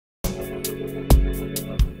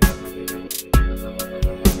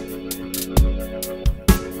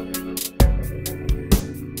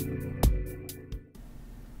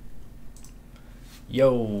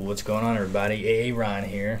Yo, what's going on, everybody? Ron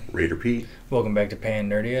here. Raider Pete. Welcome back to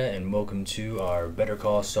PanNerdia, and welcome to our Better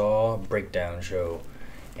Call Saul breakdown show.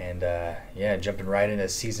 And jumping right into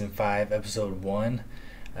season 5, episode 1,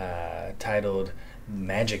 titled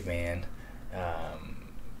 "Magic Man."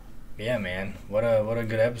 Man, what a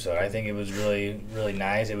good episode. I think it was really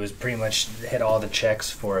nice. It was pretty much hit all the checks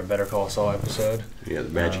for a Better Call Saul episode. Yeah, the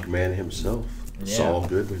Magic Man himself, Saul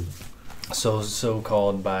Goodman. So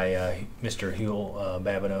called by Mr. Huel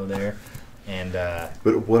Babineau there, and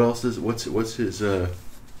but what else is what's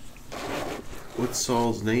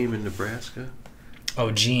Saul's name in Nebraska?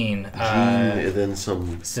 Oh, Gene. And then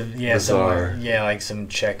some bizarre, like some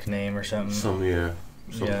Czech name or something. Something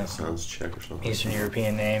that sounds Czech or something. Eastern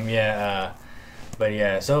European name,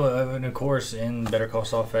 So and of course, in Better Call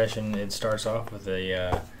Saul fashion, it starts off with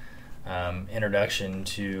a introduction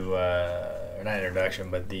to, or not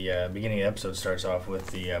introduction, but the beginning of the episode starts off with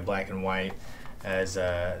the black and white, as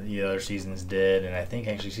the other seasons did, and I think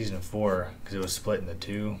actually season 4, because it was split into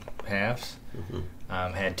 2 halves,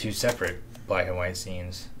 had 2 separate black and white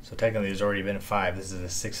scenes. So technically, there's already been 5. This is the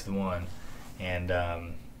 6th one, and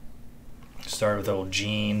started with old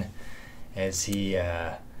Gene as he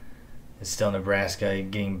is still in Nebraska,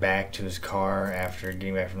 getting back to his car after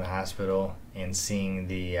getting back from the hospital and seeing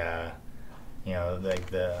the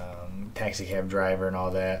taxi cab driver and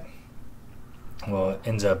all that. Well, it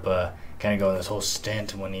ends up kind of going this whole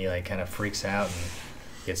stint when he kind of freaks out and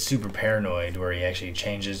gets super paranoid, where he actually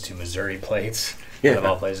changes to Missouri plates. Yeah. Of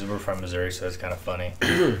all places, we're from Missouri, so it's kind of funny.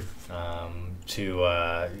 It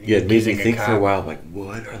made me think for a while, like,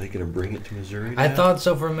 what are they going to bring it to Missouri now? I thought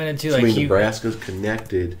so for a minute too. So, Nebraska's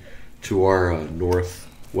connected to our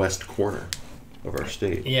northwest corner of our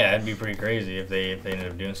state. Yeah, it'd be pretty crazy if they ended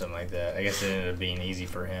up doing something like that. I guess it ended up being easy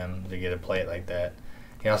for him to get a plate like that.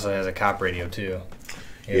 He also has a cop radio too.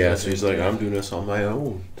 So he's like, I'm doing this on my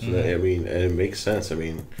own. So and it makes sense.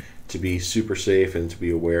 To be super safe and to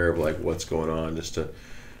be aware of like what's going on,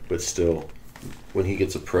 but still, when he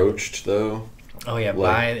gets approached though. Oh yeah,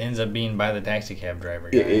 it ends up being by the taxi cab driver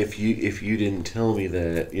guy. If you didn't tell me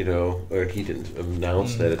that, or he didn't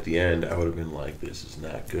announce that at the end, I would have been like, this is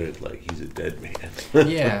not good. Like, he's a dead man.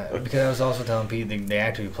 Yeah, because I was also telling Pete the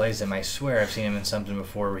actor who plays him, I swear I've seen him in something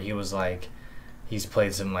before where he was like, he's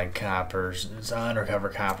played some like cop or it's an undercover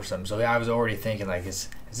cop or something. So I was already thinking like, is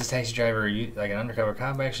this taxi driver like an undercover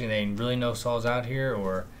cop actually? They really know Saul's out here,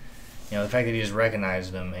 or the fact that he just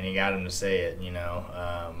recognized him and he got him to say it.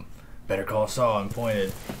 Better call Saul and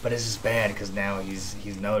pointed, but it's just bad because now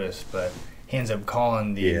he's noticed. But he ends up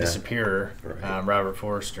calling the disappearer, right. Robert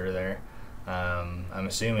Forster there. I'm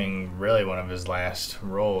assuming really one of his last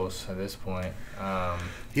roles at this point.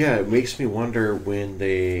 It makes me wonder when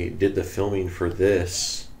they did the filming for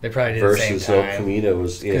this. They probably did versus the same time. El Camino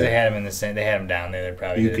was because they had him they had him down there. They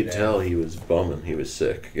probably you could tell he was bumming. He was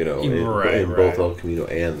sick. In right. both El Camino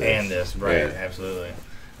and this. Absolutely.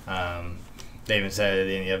 They even said it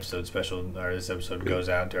in the episode special, or this episode goes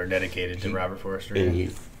out or dedicated to Robert Forster.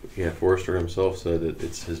 And Forster himself said that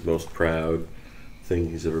it's his most proud thing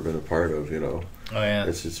he's ever been a part of. Oh yeah,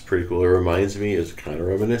 it's pretty cool. It reminds me, it's kind of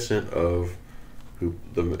reminiscent of who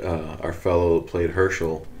our fellow that played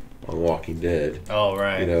Herschel on Walking Dead. Oh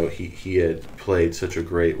right. He had played such a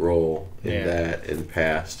great role in that in the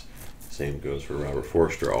past. Same goes for Robert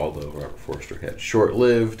Forster, although Robert Forster had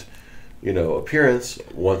short-lived appearance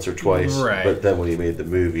once or twice, right. But then when he made the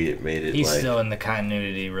movie, it made it he's still in the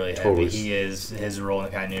continuity really totally heavy. His role in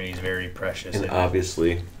the continuity is very precious. And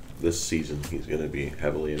obviously, this season he's going to be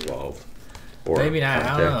heavily involved. Or maybe not.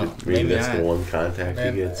 contacted. I don't know. Maybe that's the one contact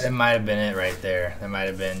he gets. It might have been it right there. That might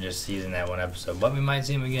have been just season that one episode. But we might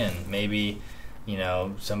see him again. Maybe,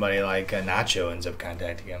 somebody like Nacho ends up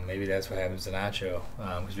contacting him. Maybe that's what happens to Nacho.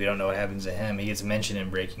 Because we don't know what happens to him. He gets mentioned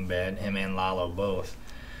in Breaking Bad, him and Lalo both.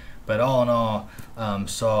 But all in all,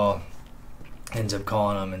 Saul ends up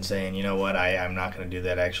calling him and saying, you know what, I'm not going to do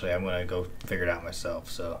that actually. I'm going to go figure it out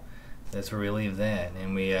myself. So that's where we leave that.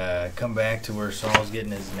 And we come back to where Saul's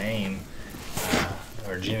getting his name,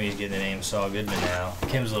 or Jimmy's getting the name Saul Goodman now.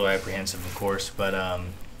 Kim's a little apprehensive, of course, but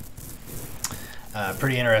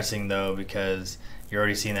pretty interesting, though, because you're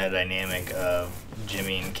already seeing that dynamic of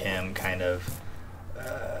Jimmy and Kim kind of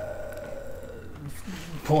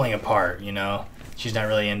pulling apart, She's not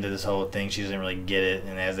really into this whole thing. She doesn't really get it.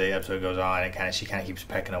 And as the episode goes on, she kind of keeps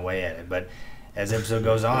pecking away at it. But as the episode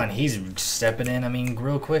goes on, he's stepping in,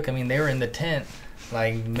 real quick. They were in the tent,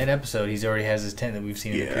 like, mid-episode. He already has his tent that we've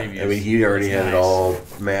seen in the previews. He already had it all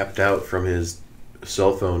mapped out from his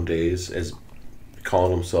cell phone days as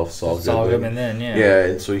calling himself Saul Goodman. Saul Goodman then, yeah. Yeah,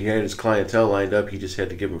 and so he had his clientele lined up. He just had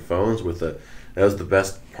to give them phones with that was the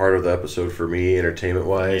best part part of the episode for me, entertainment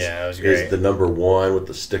wise. Yeah, it was great. Is the number 1 with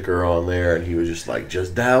the sticker on there, and he was just like,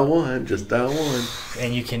 just dial 1, just dial 1.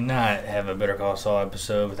 And you cannot have a Better Call Saul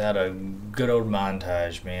episode without a good old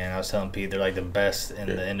montage, man. I was telling Pete, they're like the best in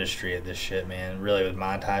the industry at this shit, man. Really, with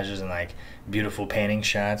montages and like beautiful panning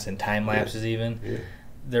shots and time lapses, even. Yeah.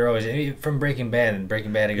 They're always from Breaking Bad, and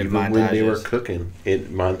Breaking Bad had good montages. When they were cooking,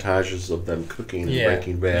 montages of them cooking in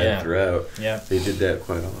Breaking Bad throughout. Yeah, they did that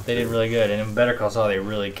quite often. They did really good, and in Better Call Saul, they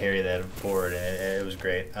really carried that forward, and it was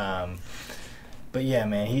great. But yeah,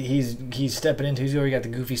 man, he's stepping into. He's already got the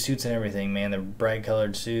goofy suits and everything, man. The bright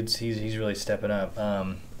colored suits. He's really stepping up.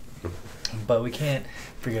 But we can't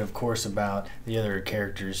forget, of course, about the other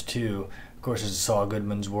characters too. Of course, it's Saul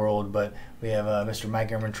Goodman's world, but we have Mr. Mike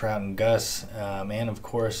Ehrmantraut and Gus, and of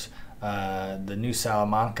course the new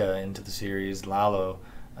Salamanca into the series, Lalo.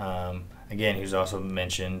 Again, who's also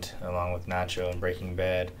mentioned along with Nacho in Breaking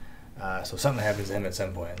Bad. So something happens to him at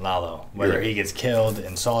some point, Lalo. Whether he gets killed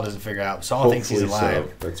and Saul doesn't figure out. Saul thinks he's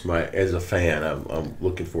alive. So. That's as a fan, I'm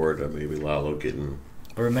looking forward to maybe Lalo getting.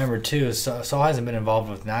 But remember too, Saul hasn't been involved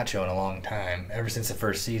with Nacho in a long time, ever since the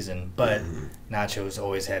first season. But Nacho's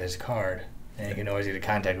always had his card, and you can always get in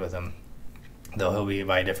contact with him. Though he'll be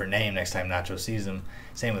by a different name next time Nacho sees him.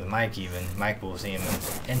 Same with Mike. Even Mike will see him,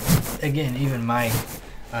 and again, even Mike.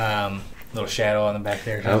 Little shadow on the back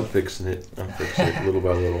there. I'm fixing it little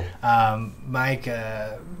by little. Mike,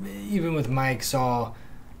 even with Mike, Saul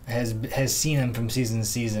has seen him from season to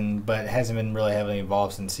season, but hasn't been really heavily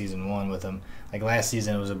involved since season 1 with him. Like last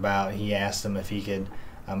season, it was about he asked him if he could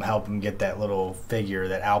help him get that little figure,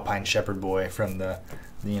 that Alpine Shepherd boy from the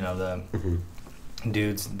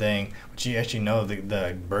dude's thing. But you actually know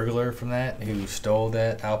the burglar from that who stole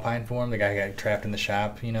that Alpine for him, the guy who got trapped in the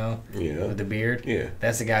shop, with the beard. Yeah,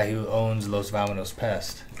 that's the guy who owns Los Vamonos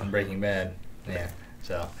Pest on Breaking Bad. Yeah,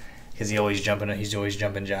 so because he's always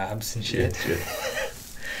jumping jobs and shit. Yeah.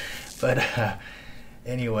 But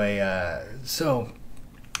anyway, so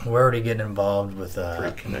we're already getting involved with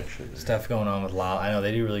stuff going on with Lalo. I know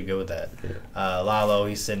they do really good with that. Yeah. Lalo,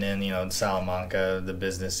 he's sitting in Salamanca, the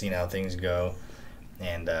business, seeing how things go.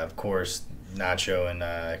 And, of course, Nacho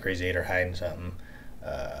and Crazy 8 are hiding something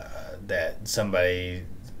that somebody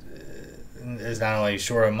is not only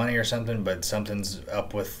short of money or something, but something's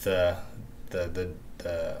up with the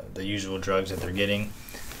usual drugs that they're getting.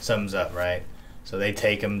 Something's up, right? So they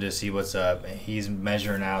take him to see what's up. He's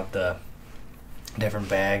measuring out the different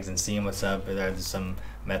bags and seeing what's up. There's some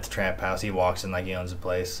meth trap house. He walks in like he owns the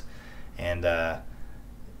place. And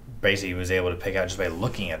basically he was able to pick out just by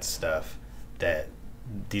looking at stuff that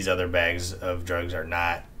these other bags of drugs are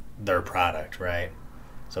not their product, right?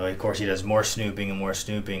 So of course he does more snooping,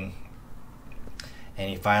 and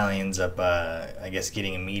he finally ends up I guess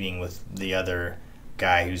getting a meeting with the other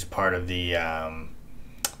guy who's part of the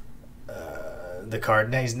cart.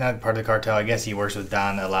 No, he's not part of the cartel. I guess he works with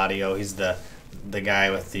Don Eladio. He's the guy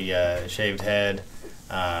with the shaved head,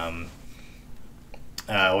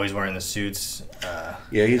 always wearing the suits.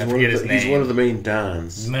 He's one of the main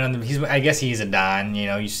Dons. I guess he's a Don.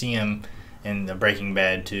 You see him in the Breaking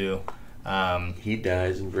Bad too. He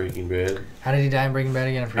dies in Breaking Bad. How did he die in Breaking Bad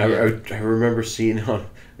again? I remember seeing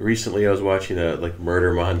recently. I was watching a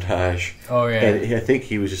murder montage. Oh yeah. And I think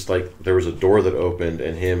he was just there was a door that opened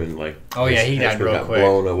and him and he died real quick.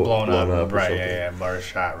 Blown up. Right. Yeah. Bar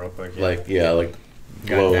shot real quick. Yeah.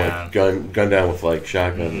 Gunned down with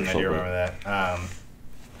shotgun or something. I do remember that.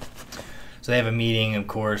 So they have a meeting, of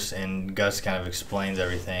course, and Gus kind of explains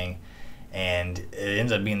everything, and it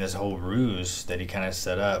ends up being this whole ruse that he kind of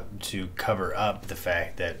set up to cover up the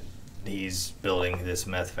fact that he's building this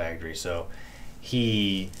meth factory. So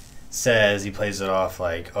he says, he plays it off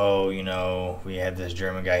like, we had this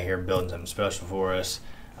German guy here building something special for us.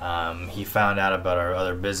 He found out about our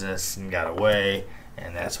other business and got away,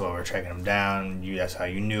 and that's why we're tracking him down. That's how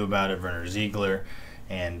you knew about it, Werner Ziegler,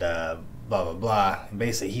 and blah blah blah. And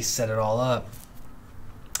basically, he set it all up,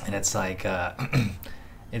 and it's like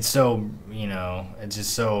it's so it's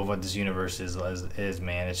just so what this universe is,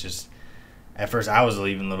 man. It's just at first I was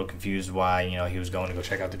even a little confused why he was going to go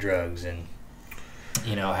check out the drugs, and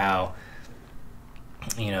how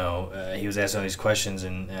he was asking all these questions,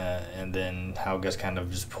 and then how Gus kind of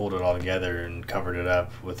just pulled it all together and covered it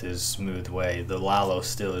up with his smooth way. The Lalo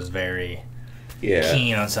still is very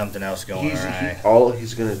keen on something else going on. All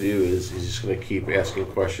he's going to do is he's just going to keep asking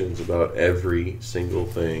questions about every single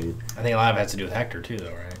thing. I think a lot of it has to do with Hector too,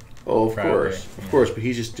 though, right? Oh, of course, but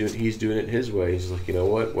he's doing it his way. He's like, you know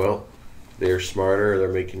what? Well, they're smarter. They're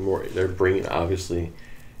making more. They're bringing, obviously,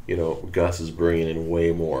 Gus is bringing in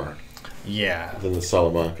way more. Yeah. than the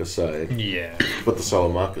Salamanca side. Yeah. But the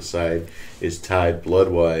Salamanca side is tied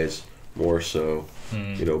blood-wise more so,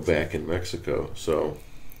 back in Mexico. So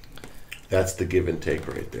that's the give and take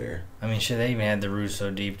right there. I mean, shit, they even had the roots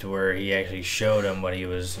so deep to where he actually showed him what he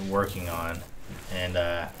was working on, and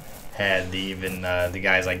had the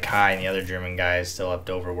guys like Kai and the other German guys still left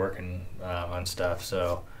over working on stuff.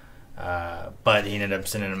 So, but he ended up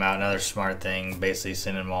sending them out. Another smart thing, basically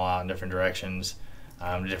sending them all out in different directions,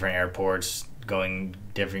 different airports, getting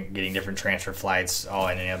different transfer flights, all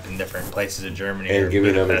ending up in different places in Germany and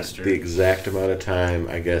giving them the exact amount of time,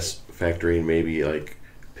 I guess, factoring maybe like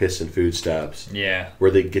piss and food stops. Yeah. Where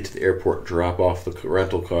they get to the airport, drop off the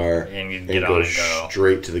rental car, and go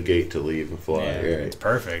straight to the gate to leave and fly. Yeah, right. It's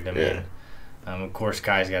perfect. I mean, of course,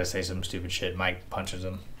 Kai's got to say some stupid shit. Mike punches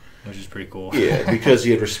him, which is pretty cool. Yeah, because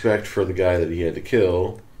he had respect for the guy that he had to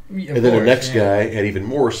kill. And then the next guy had even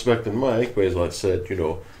more respect than Mike, but as I said,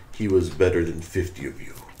 he was better than 50 of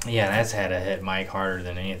you. Yeah, that's had to hit Mike harder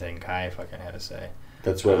than anything Kai fucking had to say.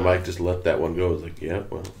 That's why Mike just let that one go. I was like, yeah,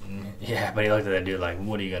 well. Yeah, but he looked at that dude like,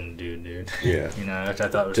 what are you going to do, dude? Yeah. Which I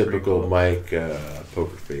thought was typical cool. Mike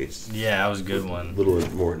poker face. Yeah, that was a good one. A little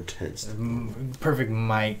more intense. Perfect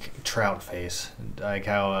Mike Trout face. Like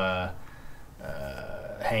how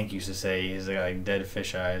Hank used to say he's like dead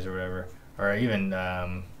fish eyes or whatever. Or even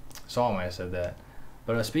Saul might have said that.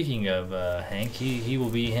 But speaking of Hank,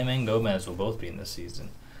 him and Gomez will both be in this season.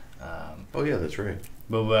 Oh, yeah, that's right.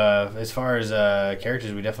 But as far as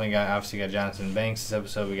characters, we definitely obviously got Jonathan Banks this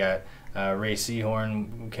episode. We got Ray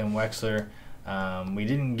Seahorn, Kim Wexler. We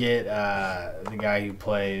didn't get the guy who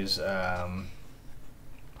plays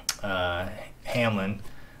Hamlin,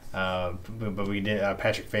 but we did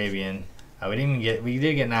Patrick Fabian. We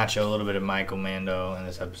did get Nacho, a little bit of Michael Mando in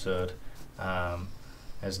this episode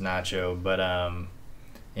as Nacho. But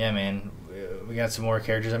yeah, man, we got some more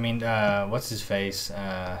characters. I mean, what's his face?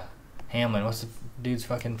 Hamlin. What's the dude's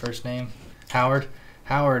fucking first name? Howard.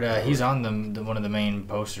 He's on the one of the main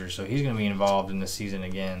posters, so he's gonna be involved in this season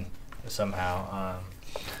again somehow.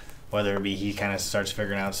 Whether it be he kind of starts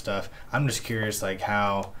figuring out stuff. I'm just curious, like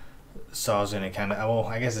how Saul's gonna kind of. Well,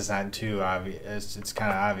 I guess it's not too obvious. It's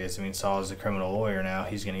kind of obvious. I mean, Saul's a criminal lawyer now.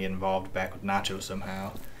 He's gonna get involved back with Nacho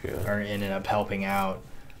somehow, or ended up helping out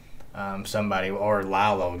somebody, or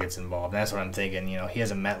Lalo gets involved. That's what I'm thinking. He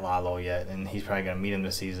hasn't met Lalo yet, and he's probably gonna meet him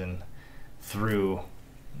this season through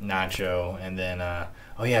Nacho. And then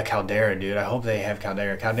Caldera, dude. I hope they have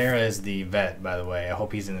Caldera. Caldera is the vet, by the way. I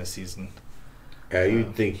hope he's in this season. Yeah,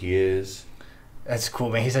 you'd think he is. That's cool,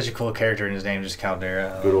 man. He's such a cool character, and his name is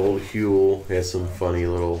Caldera. Good old Huel has some funny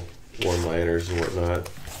little one-liners and whatnot.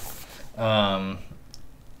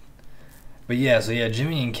 But yeah, so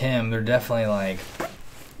Jimmy and Kim, they're definitely like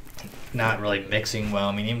not really mixing well.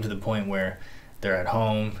 I mean, even to the point where they're at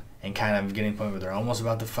home and kind of getting to the point where they're almost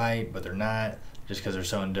about to fight, but they're not, just because they're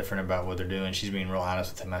so indifferent about what they're doing. She's being real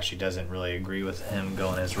honest with him, how she doesn't really agree with him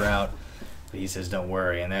going his route. But he says, don't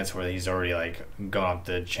worry. And that's where he's already like going up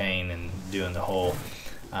the chain and doing the whole,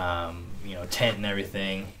 tent and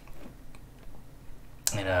everything,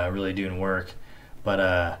 and really doing work. But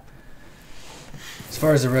as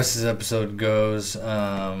far as the rest of this episode goes, what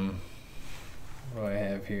do I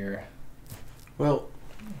have here? Well,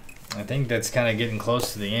 I think that's kind of getting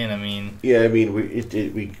close to the end. I mean, yeah, I mean,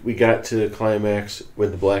 we got to the climax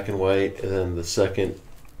with the black and white, and then the second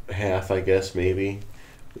half, I guess maybe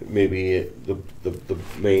the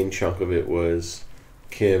main chunk of it was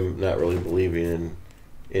Kim not really believing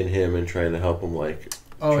in him and trying to help him, like.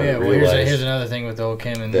 Oh yeah, well here's another thing with the old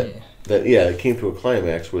Kim and it came to a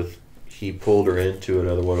climax with. He pulled her into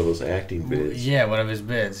another one of those acting bids. Yeah, one of his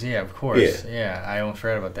bids. Yeah, of course. Yeah, I almost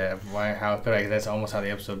forgot about that. Why? How could I? That's almost how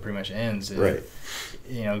the episode pretty much ends. And, right.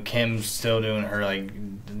 Kim's still doing her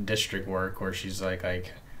like district work, where she's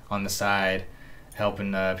like on the side,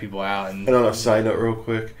 helping people out. And on a side note, real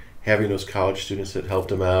quick, having those college students that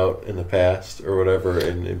helped him out in the past or whatever,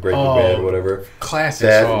 in Breaking Bad or whatever. Classic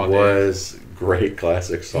that Saul, was great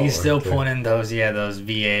classic Saul. He's still pulling those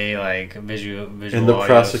VA like visual. And the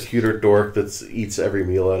prosecutor dork that eats every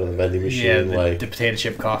meal out of the vending machine, the potato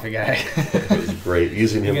chip coffee guy. It was great,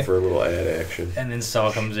 using him for a little ad action. And then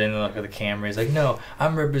Saul comes in and look at the camera. He's like, "No,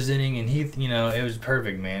 I'm representing," and he, it was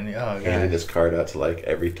perfect, man. Oh god, handing his card out to like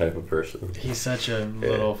every type of person. He's such a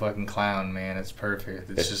little fucking clown, man. It's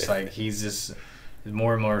perfect. It's just like he's just.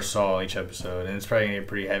 More and more Saul each episode, and it's probably gonna get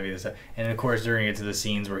pretty heavy. And of course, during it to the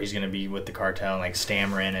scenes where he's gonna be with the cartel and like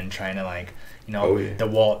stammering and trying to the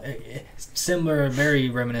Walt, similar, very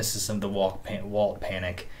reminiscent of the Walt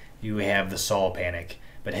panic. You have the Saul panic,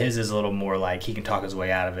 But his is a little more like he can talk his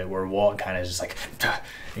way out of it, where Walt kind of is just like,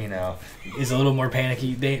 you know, is a little more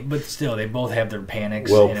panicky. But still, they both have their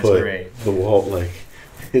panics, well and put. it's great. The Walt, like,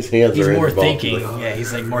 his hands He's are more in the thinking. Like, yeah,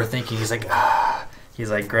 he's like more thinking. He's like,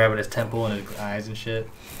 he's like grabbing his temple and his eyes and shit.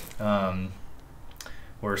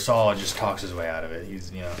 Where Saul just talks his way out of it.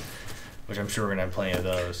 He's, you know, which I'm sure we're gonna have plenty of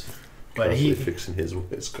those. But he fixing his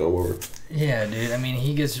comb over. Yeah, dude. I mean,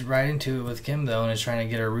 he gets right into it with Kim though, and is trying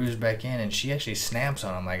to get her ruse back in, and she actually snaps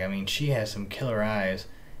on him. Like, I mean, she has some killer eyes,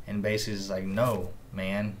 and basically is like, "No,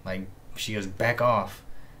 man." Like, she goes, "Back off,"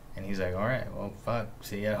 and he's like, "All right, well, fuck.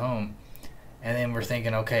 See you at home." And then we're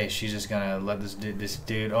thinking, okay, she's just gonna let this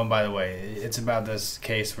dude. Oh, by the way, it's about this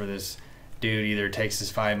case where this dude either takes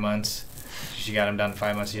his 5 months. She got him done in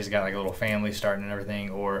 5 months. He's got like a little family starting and everything,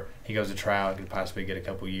 or he goes to trial and could possibly get a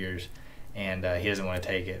couple years. And he doesn't want to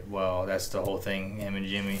take it. Well, that's the whole thing her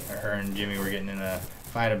and Jimmy were getting in a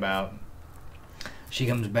fight about. She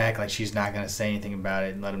comes back like she's not going to say anything about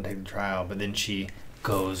it and let him take the trial, but then she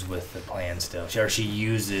goes with the plan still. She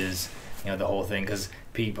uses, you know, the whole thing, because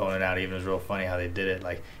Pete pointed out even it was real funny how they did it.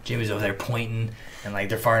 Like, Jimmy's over there pointing, and like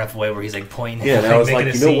they're far enough away where he's like pointing. Yeah, and I was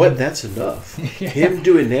like, you know what? That's enough. Yeah. Him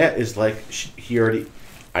doing that is like he already.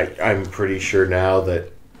 I'm pretty sure now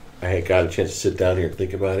that I had got a chance to sit down here and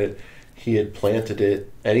think about it. He had planted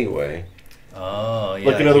it anyway. Oh,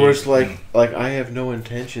 yeah. Like, in other words, like I have no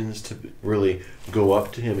intentions to really go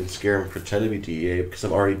up to him and scare him and pretend to be DEA, because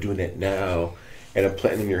I'm already doing that now, and I'm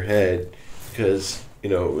planting in your head because,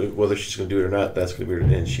 you know, whether she's going to do it or not, that's going to be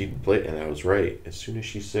her. And she played, and I was right. As soon as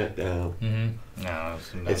she sat down,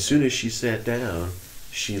 as soon as she sat down,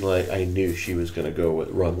 she, like, I knew she was going to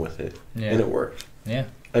run with it, and it worked. Yeah.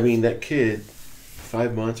 I mean, that kid,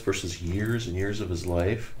 5 months versus years and years of his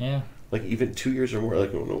life. Yeah. Like, even 2 years or more,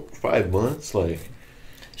 like, 5 months, like...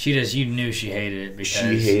 You knew she hated it because...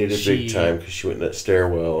 She hated it big time because she went in that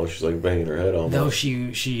stairwell and she's, like, banging her head on. Though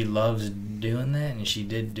she loves doing that, and she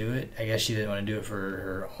did do it. I guess she didn't want to do it for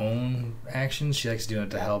her own actions. She likes doing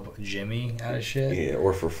it to help Jimmy out of shit. Yeah,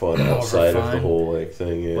 or for fun outside of the whole, like,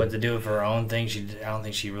 thing, yeah. But to do it for her own thing, I don't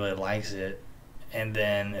think she really likes it. And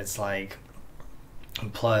then it's like...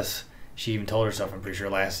 Plus, she even told herself, I'm pretty sure,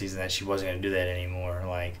 last season that she wasn't going to do that anymore.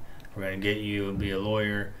 Like... We're going to get you to be a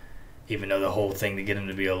lawyer, even though the whole thing to get him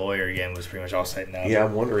to be a lawyer again was pretty much all setting up. Yeah,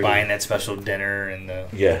 I'm wondering. Buying that special dinner and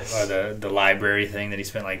the library thing that he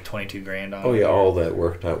spent like $22,000 on. Oh, yeah, all that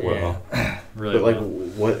worked out well. Yeah. Really but,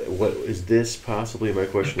 well. like, what is this possibly, my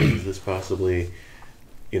question is this possibly,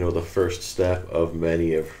 you know, the first step of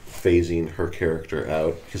many of phasing her character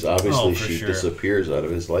out? Because obviously she disappears out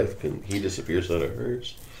of his life, and he disappears out of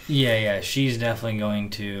hers. Yeah, she's definitely going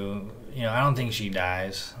to, you know, I don't think she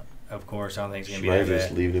dies. Of course, I don't think she's going to be that bad. She might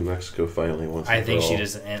just leave New Mexico finally once I think she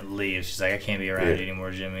just leaves. She's like, I can't be around you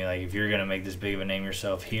anymore, Jimmy. Like, if you're going to make this big of a name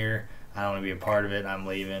yourself here, I don't want to be a part of it. I'm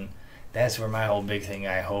leaving. That's where my whole big thing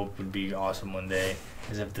I hope would be awesome one day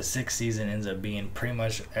is if the 6th season ends up being pretty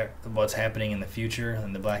much what's happening in the future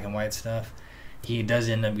and the black and white stuff. He does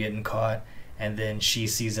end up getting caught, and then she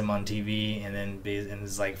sees him on TV, and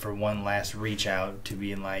is like for one last reach out to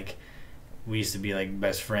being like, we used to be like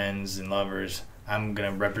best friends and lovers. I'm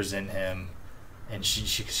gonna represent him, and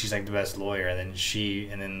she's like the best lawyer. And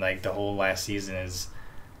then like the whole last season is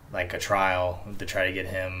like a trial to try to get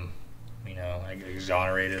him, you know, like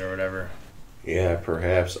exonerated or whatever. Yeah,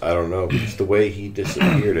 perhaps, I don't know, because the way he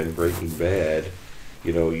disappeared in Breaking Bad,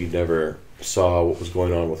 you know, you never saw what was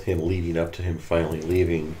going on with him leading up to him finally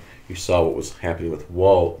leaving. You saw what was happening with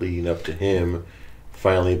Walt leading up to him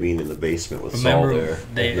finally being in the basement with Saul there,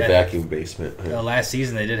 the vacuum basement. Last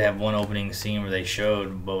season they did have one opening scene where they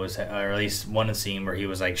showed what was, or at least one scene where he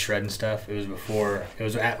was like shredding stuff. It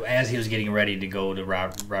was as he was getting ready to go to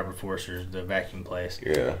Robert Forster's, the vacuum place.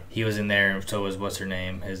 Yeah, he was in there, and so was what's her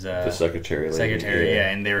name, his the secretary.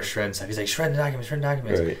 And they were shredding stuff. He's like shredding documents,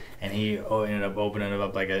 right. And he ended up opening it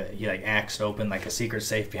up he axed open like a secret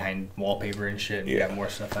safe behind wallpaper and shit, and got more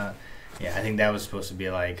stuff out. Yeah, I think that was supposed to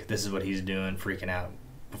be like, this is what he's doing, freaking out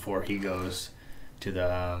before he goes to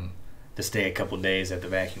to stay a couple days at the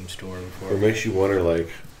vacuum store. It makes you wonder, like,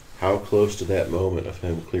 how close to that moment of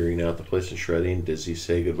him clearing out the place and shredding does he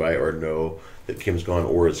say goodbye or know that Kim's gone,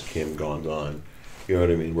 or is Kim gone? You know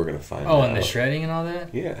what I mean? We're going to find out. Oh, and the shredding and all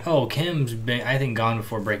that? Yeah. Oh, Kim's been, I think, gone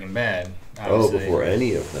before Breaking Bad. Obviously. Oh, before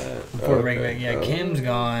any of that. Before Breaking Bad. Yeah, Kim's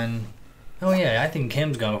gone. Oh, yeah, I think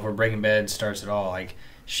Kim's gone before Breaking Bad starts at all. Like,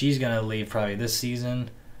 she's going to leave probably this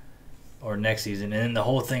season or next season. And then the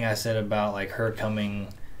whole thing I said about, like, her coming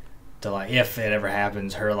to, like, if it ever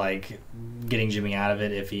happens, her, like, getting Jimmy out of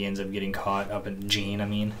it if he ends up getting caught up in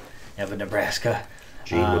Nebraska.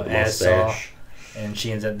 Gene with the mustache. and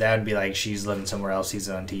she ends up, that would be like she's living somewhere else, sees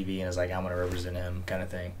it on TV, and is like, I'm going to represent him kind of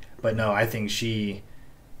thing. But no, I think she's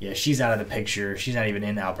out of the picture. She's not even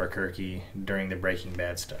in Albuquerque during the Breaking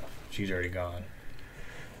Bad stuff. She's already gone.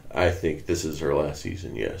 I think this is her last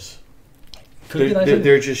season, yes.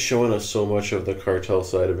 They're just showing us so much of the cartel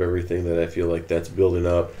side of everything that I feel like that's building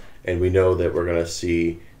up. And we know that we're going to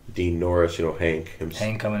see Dean Norris, Hank.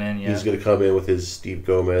 Hank coming in, yeah. He's going to come in with his Steve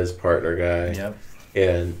Gomez partner guy. Yep.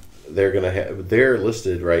 And they're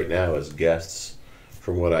listed right now as guests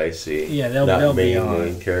from what I see. Yeah, they'll be on.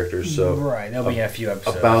 main characters. So right, they'll be in a few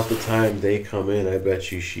episodes. About the time they come in, I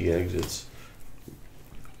bet you she exits.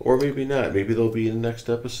 Or maybe not. Maybe they'll be in the next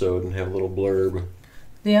episode and have a little blurb.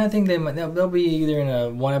 Yeah, I think they'll be either in a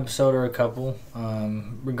one episode or a couple.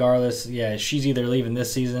 Regardless, yeah, she's either leaving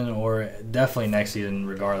this season or definitely next season.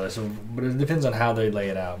 Regardless, but it depends on how they lay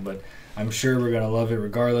it out. But I'm sure we're gonna love it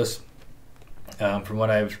regardless. From what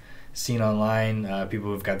I've seen online,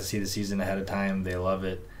 people who've got to see the season ahead of time, they love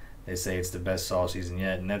it. They say it's the best Saul season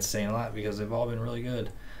yet, and that's saying a lot because they've all been really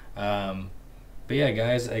good. But yeah,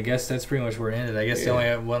 guys, I guess that's pretty much where it ended. I guess the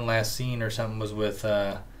only one last scene or something was with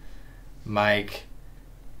Mike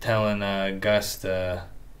telling Gus,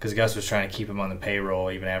 because Gus was trying to keep him on the payroll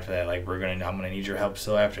even after that. Like, I'm gonna need your help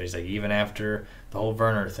still after. He's like, even after the whole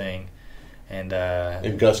Werner thing. And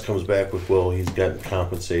Gus comes back with, well, he's gotten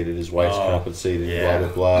compensated, his wife's compensated, blah,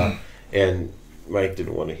 blah, blah. And Mike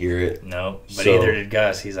didn't want to hear it. No, but either did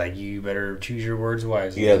Gus. He's like, you better choose your words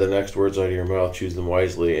wisely. Yeah, the next words out of your mouth, choose them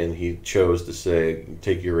wisely. And he chose to say,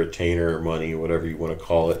 take your retainer money, whatever you want to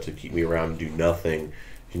call it, to keep me around and do nothing.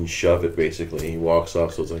 And shove it, basically. He walks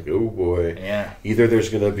off, so it's like, oh, boy. Yeah. Either there's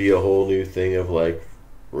going to be a whole new thing of, like,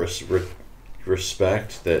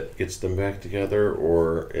 respect that gets them back together,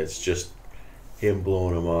 or it's just him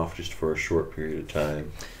blowing him off just for a short period of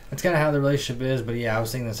time. That's kind of how the relationship is, but yeah, I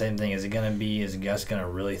was thinking the same thing. Is Gus going to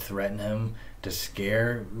really threaten him to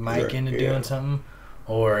scare Mike into doing something,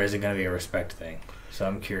 or is it going to be a respect thing? So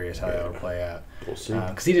I'm curious how that will play out. We'll see.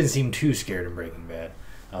 Because he didn't seem too scared of Breaking Bad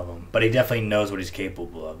of him, but he definitely knows what he's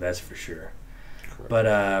capable of, that's for sure. Correct.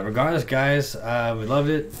 But regardless, guys, we loved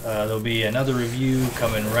it. There'll be another review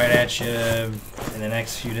coming right at you in the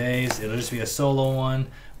next few days. It'll just be a solo one.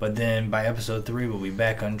 But then by episode 3, we'll be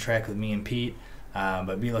back on track with me and Pete.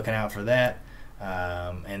 But be looking out for that.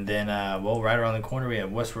 And then, right around the corner, we have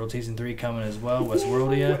Westworld Season 3 coming as well.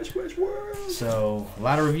 Westworldia. Westworld. So, a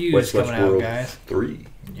lot of reviews coming out, guys. 3.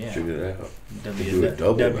 Yeah. Check it out.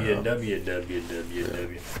 www.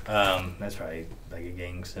 That's probably like a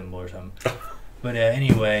gang symbol or something. But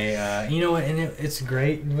anyway, you know what? And it's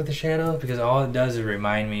great with the shadow because all it does is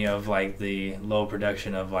remind me of like the low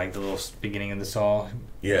production of like the little beginning of the Saul.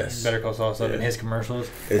 Yes. Better Call Saul stuff in his commercials.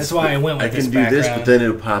 That's why I went with this background. I can do this, but then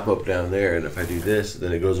it'll pop up down there, and if I do this,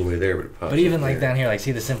 then it goes away there, but it pops. But even up like there. down here, like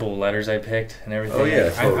see the simple letters I picked and everything. Oh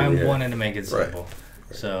yeah, I wanted to make it simple,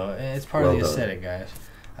 so it's part of the aesthetic, guys.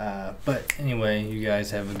 But anyway, you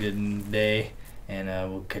guys have a good day, and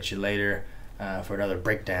we'll catch you later for another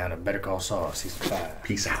breakdown of Better Call Saul Season 5.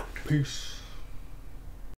 Peace out. Peace.